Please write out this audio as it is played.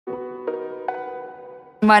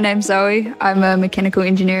My name's Zoe. I'm a mechanical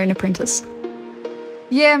engineer and apprentice.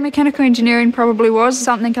 Yeah, mechanical engineering probably was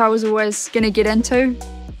something I was always going to get into.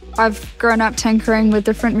 I've grown up tinkering with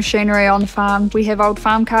different machinery on the farm. We have old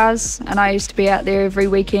farm cars and I used to be out there every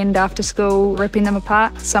weekend after school ripping them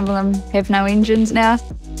apart. Some of them have no engines now.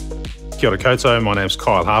 Kia ora koutou, my name's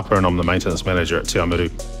Kyle Harper and I'm the maintenance manager at Te Amuru.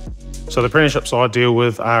 So the apprenticeships I deal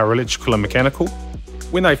with are electrical and mechanical.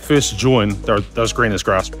 When they first join, they're as green as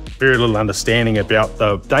grass. Very little understanding about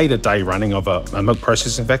the day-to-day running of a milk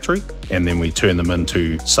processing factory. And then we turn them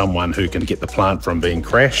into someone who can get the plant from being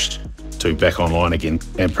crashed to back online again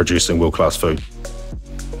and producing world-class food.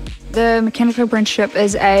 The Mechanical Apprenticeship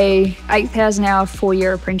is a 8,000 hour,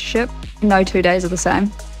 4-year apprenticeship. No 2 days are the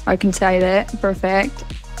same. I can say that for a fact.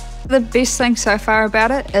 The best thing so far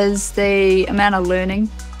about it is the amount of learning,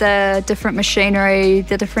 the different machinery,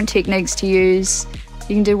 the different techniques to use.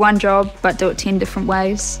 You can do one job, but do it 10 different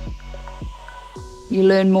ways. You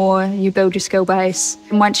learn more, you build your skill base.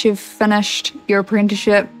 And once you've finished your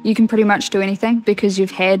apprenticeship, you can pretty much do anything because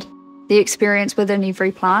you've had the experience within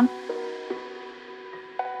every plant.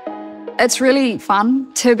 It's really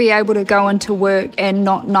fun to be able to go into work and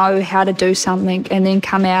not know how to do something and then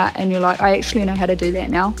come out and you're like, I actually know how to do that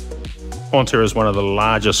now. Fonterra is one of the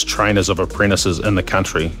largest trainers of apprentices in the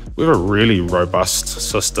country. We have a really robust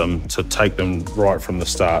system to take them right from the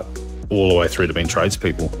start all the way through to being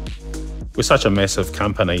tradespeople. We're such a massive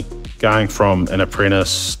company, going from an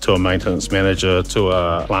apprentice to a maintenance manager to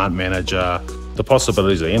a plant manager, the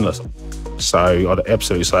possibilities are endless. So I'd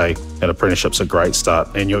absolutely say an apprenticeship's a great start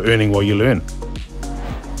and you're earning while you learn.